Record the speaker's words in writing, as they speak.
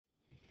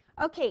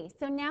Okay,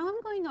 so now I'm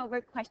going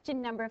over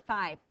question number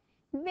 5.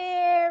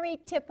 Very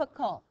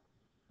typical.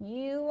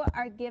 You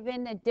are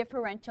given a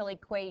differential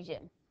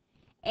equation,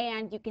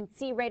 and you can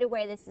see right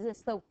away this is a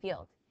slope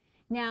field.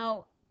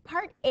 Now,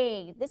 part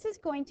A, this is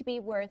going to be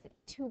worth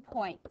 2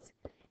 points.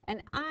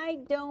 And I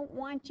don't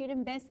want you to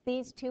miss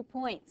these 2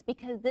 points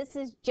because this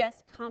is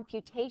just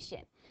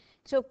computation.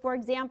 So for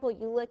example,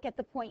 you look at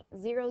the point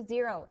 0,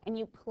 0, and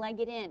you plug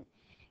it in.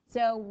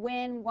 So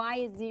when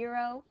y is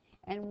 0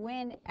 and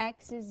when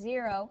x is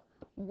 0,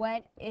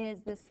 what is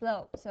the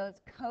slope? So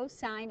it's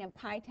cosine of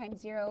pi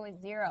times 0 is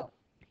 0.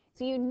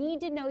 So you need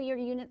to know your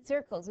unit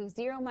circles. So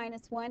 0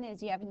 minus 1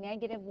 is you have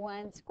negative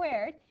 1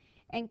 squared,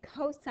 and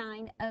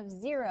cosine of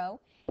 0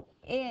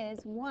 is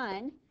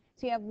 1.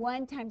 So you have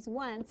 1 times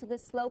 1, so the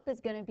slope is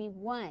going to be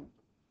 1.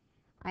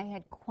 I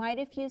had quite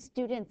a few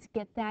students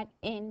get that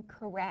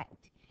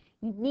incorrect.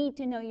 You need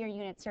to know your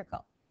unit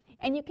circle.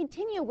 And you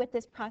continue with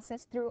this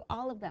process through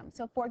all of them.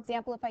 So for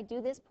example, if I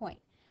do this point,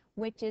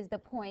 which is the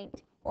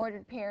point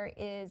ordered pair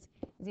is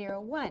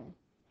 0, 1.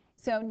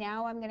 So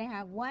now I'm going to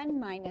have 1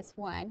 minus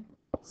 1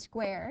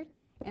 squared,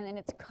 and then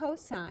it's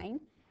cosine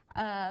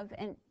of,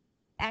 and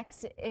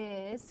x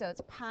is, so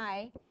it's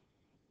pi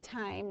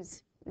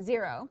times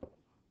 0.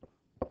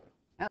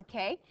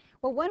 Okay,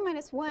 well 1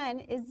 minus 1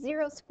 is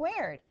 0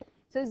 squared.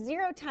 So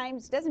 0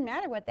 times, doesn't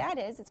matter what that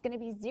is, it's going to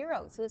be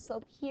 0. So the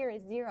slope here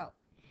is 0.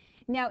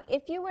 Now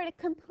if you were to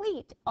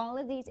complete all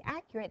of these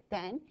accurate,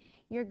 then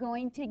you're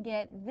going to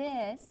get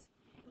this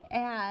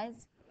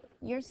as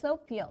your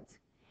slope fields.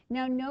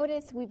 Now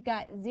notice we've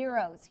got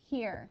zeros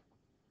here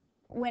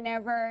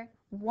whenever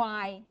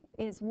y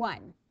is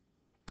 1.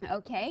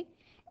 Okay,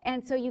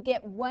 and so you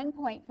get 1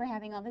 point for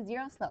having all the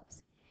 0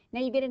 slopes.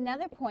 Now you get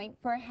another point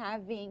for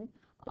having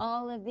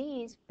all of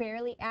these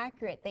fairly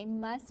accurate. They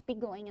must be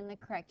going in the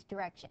correct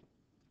direction.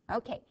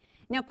 Okay,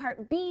 now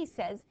part B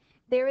says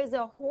there is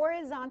a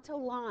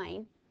horizontal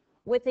line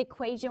with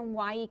equation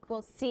y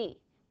equals c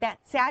that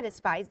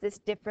satisfies this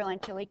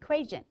differential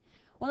equation.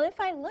 Well,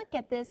 if I look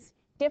at this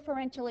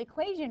differential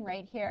equation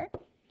right here,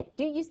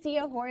 do you see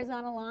a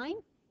horizontal line?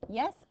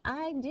 Yes,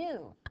 I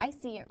do. I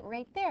see it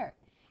right there.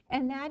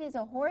 And that is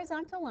a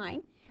horizontal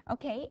line,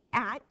 okay,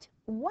 at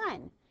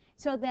 1.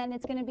 So then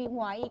it's going to be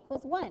y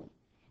equals 1.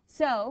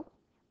 So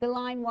the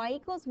line y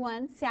equals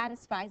 1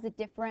 satisfies the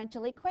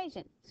differential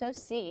equation. So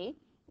c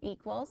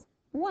equals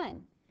 1.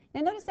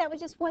 Now notice that was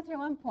just worth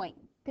 1 point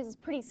because it's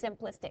pretty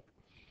simplistic.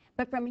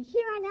 But from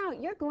here on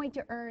out, you're going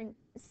to earn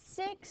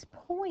 6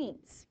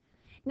 points.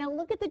 Now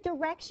look at the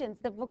directions,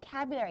 the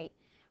vocabulary.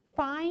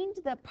 Find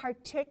the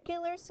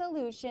particular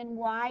solution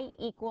y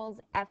equals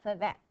f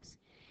of x.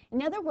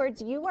 In other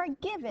words, you are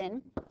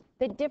given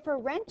the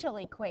differential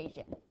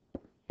equation.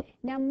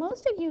 Now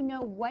most of you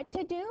know what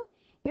to do.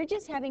 You're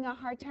just having a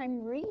hard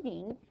time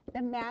reading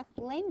the math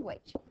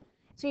language.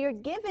 So you're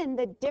given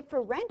the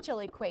differential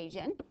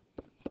equation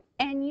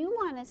and you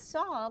want to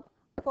solve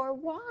for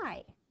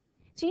y.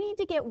 So you need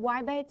to get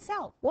y by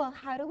itself. Well,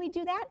 how do we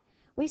do that?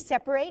 We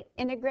separate,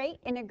 integrate,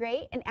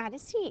 integrate, and add a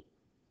c.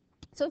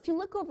 So if you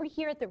look over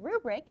here at the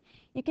rubric,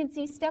 you can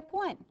see step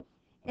 1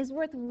 is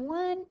worth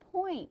 1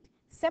 point.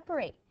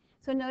 Separate.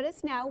 So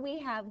notice now we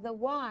have the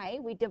y,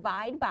 we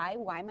divide by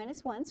y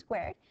minus 1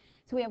 squared.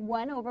 So we have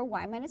 1 over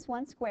y minus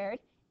 1 squared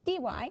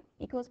dy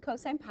equals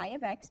cosine pi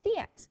of x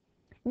dx.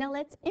 Now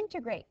let's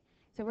integrate.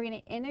 So we're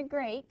going to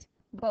integrate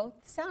both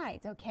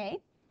sides, okay?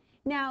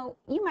 Now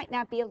you might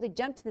not be able to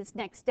jump to this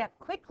next step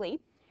quickly,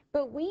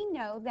 but we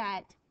know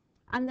that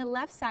on the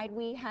left side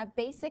we have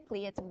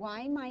basically it's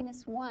y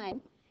minus 1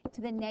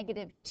 to the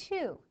negative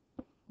 2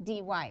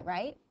 dy,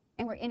 right?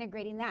 And we're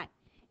integrating that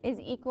is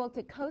equal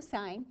to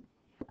cosine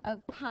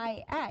of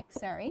pi x,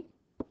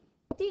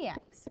 dx.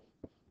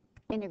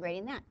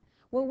 Integrating that.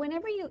 Well,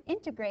 whenever you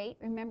integrate,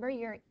 remember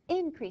you're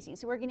increasing.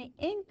 So we're going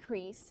to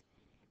increase,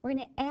 we're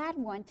going to add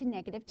 1 to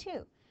negative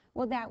 2.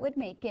 Well, that would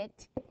make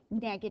it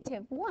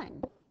negative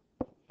 1.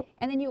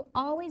 And then you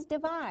always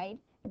divide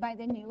by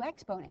the new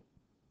exponent.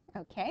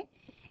 Okay?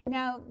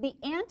 Now, the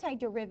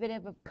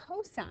antiderivative of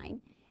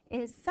cosine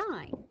is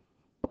sine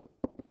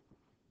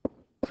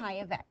pi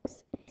of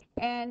x.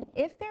 And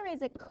if there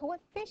is a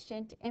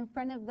coefficient in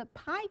front of the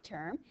pi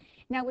term,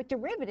 now with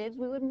derivatives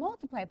we would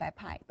multiply by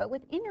pi, but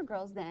with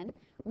integrals then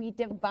we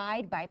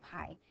divide by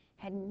pi.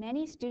 Had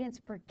many students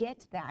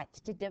forget that,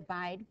 to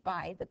divide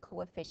by the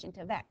coefficient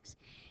of x.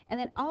 And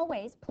then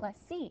always plus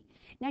c.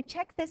 Now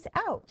check this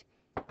out.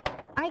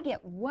 I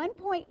get 1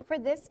 point for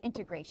this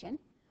integration,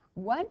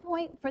 1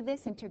 point for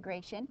this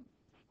integration,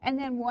 and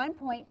then 1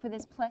 point for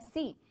this plus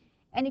c.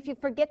 And if you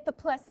forget the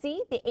plus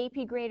c, the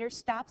AP grader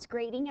stops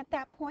grading at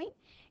that point,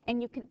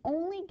 and you can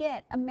only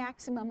get a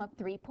maximum of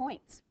 3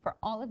 points for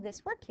all of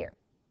this work here.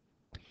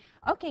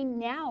 Okay,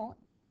 now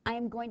I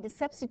am going to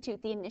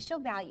substitute the initial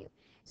value.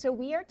 So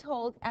we are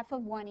told f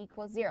of 1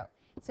 equals 0.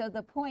 So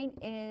the point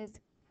is,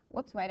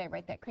 whoops, why did I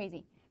write that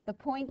crazy? The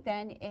point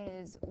then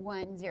is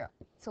 1, 0.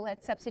 So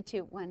let's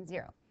substitute 1,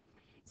 0.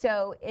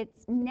 So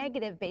it's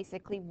negative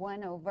basically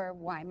 1 over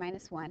y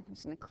minus 1. I'm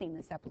just going to clean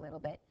this up a little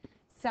bit.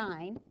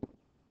 Sine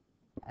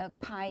of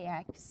pi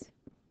x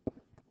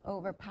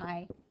over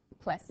pi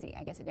plus c.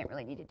 I guess I didn't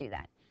really need to do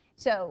that.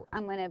 So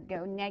I'm going to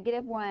go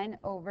negative 1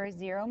 over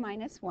 0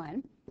 minus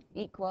 1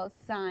 equals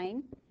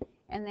sine,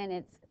 and then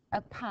it's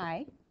a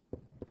pi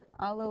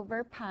all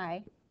over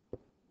pi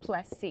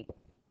plus c.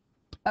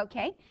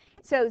 Okay,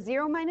 so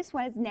 0 minus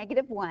 1 is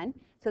negative 1.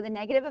 So the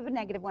negative of a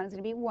negative 1 is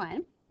going to be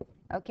 1.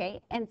 Okay,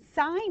 and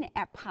sine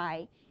at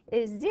pi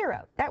is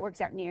 0. That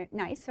works out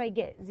nice. So I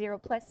get 0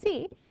 plus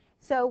c.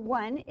 So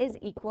 1 is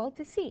equal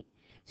to c.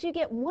 So you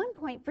get 1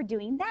 point for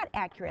doing that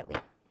accurately.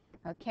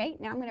 Okay,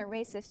 now I'm going to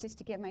erase this just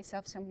to give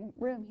myself some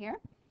room here.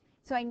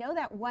 So I know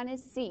that 1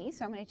 is c,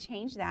 so I'm going to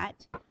change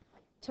that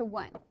to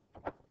 1.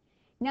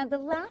 Now the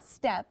last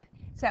step,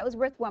 so that was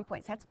worth 1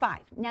 point, so that's 5.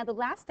 Now the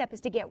last step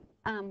is to get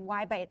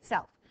y by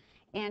itself.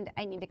 And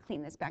I need to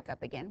clean this back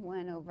up again.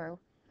 1 over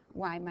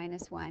y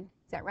minus 1.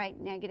 Is that right?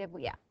 Negative,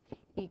 yeah,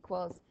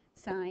 equals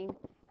sine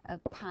of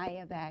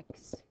pi of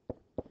x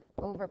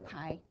over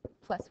pi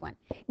plus 1.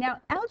 Now,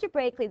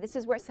 algebraically, this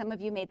is where some of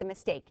you made the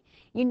mistake.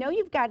 You know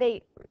you've got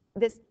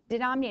this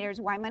denominator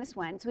is y minus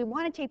 1, so we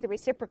want to take the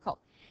reciprocal.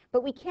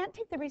 But we can't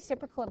take the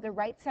reciprocal of the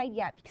right side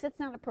yet because it's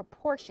not a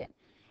proportion.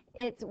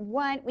 It's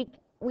 1.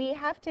 We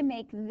have to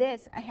make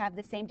this have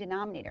the same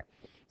denominator.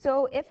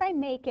 So if I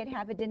make it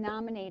have a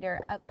denominator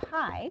of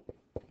pi,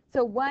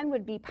 so 1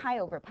 would be pi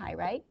over pi,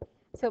 right?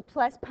 So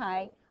plus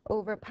pi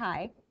over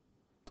pi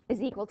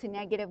is equal to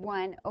negative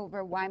 1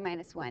 over y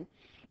minus 1.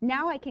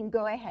 Now I can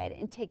go ahead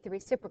and take the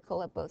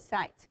reciprocal of both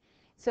sides.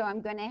 So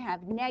I'm going to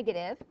have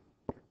negative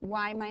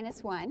y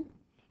minus 1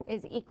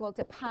 is equal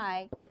to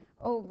pi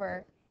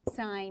over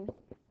sine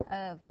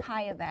of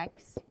pi of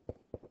x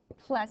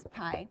plus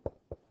pi.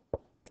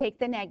 Take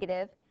the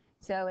negative,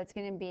 so it's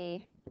going to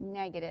be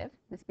negative.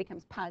 This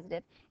becomes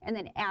positive, and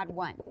then add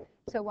 1.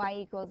 So y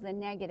equals the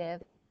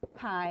negative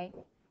pi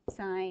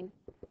sine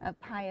of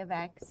pi of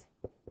x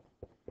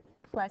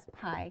plus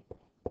pi,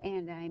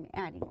 and I'm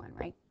adding 1,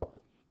 right?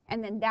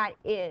 And then that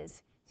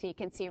is, so you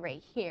can see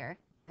right here,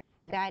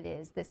 that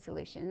is the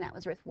solution. That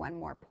was worth 1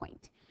 more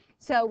point.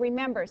 So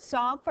remember,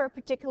 solve for a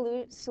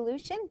particular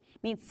solution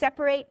means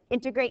separate,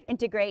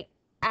 integrate,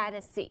 add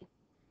a c.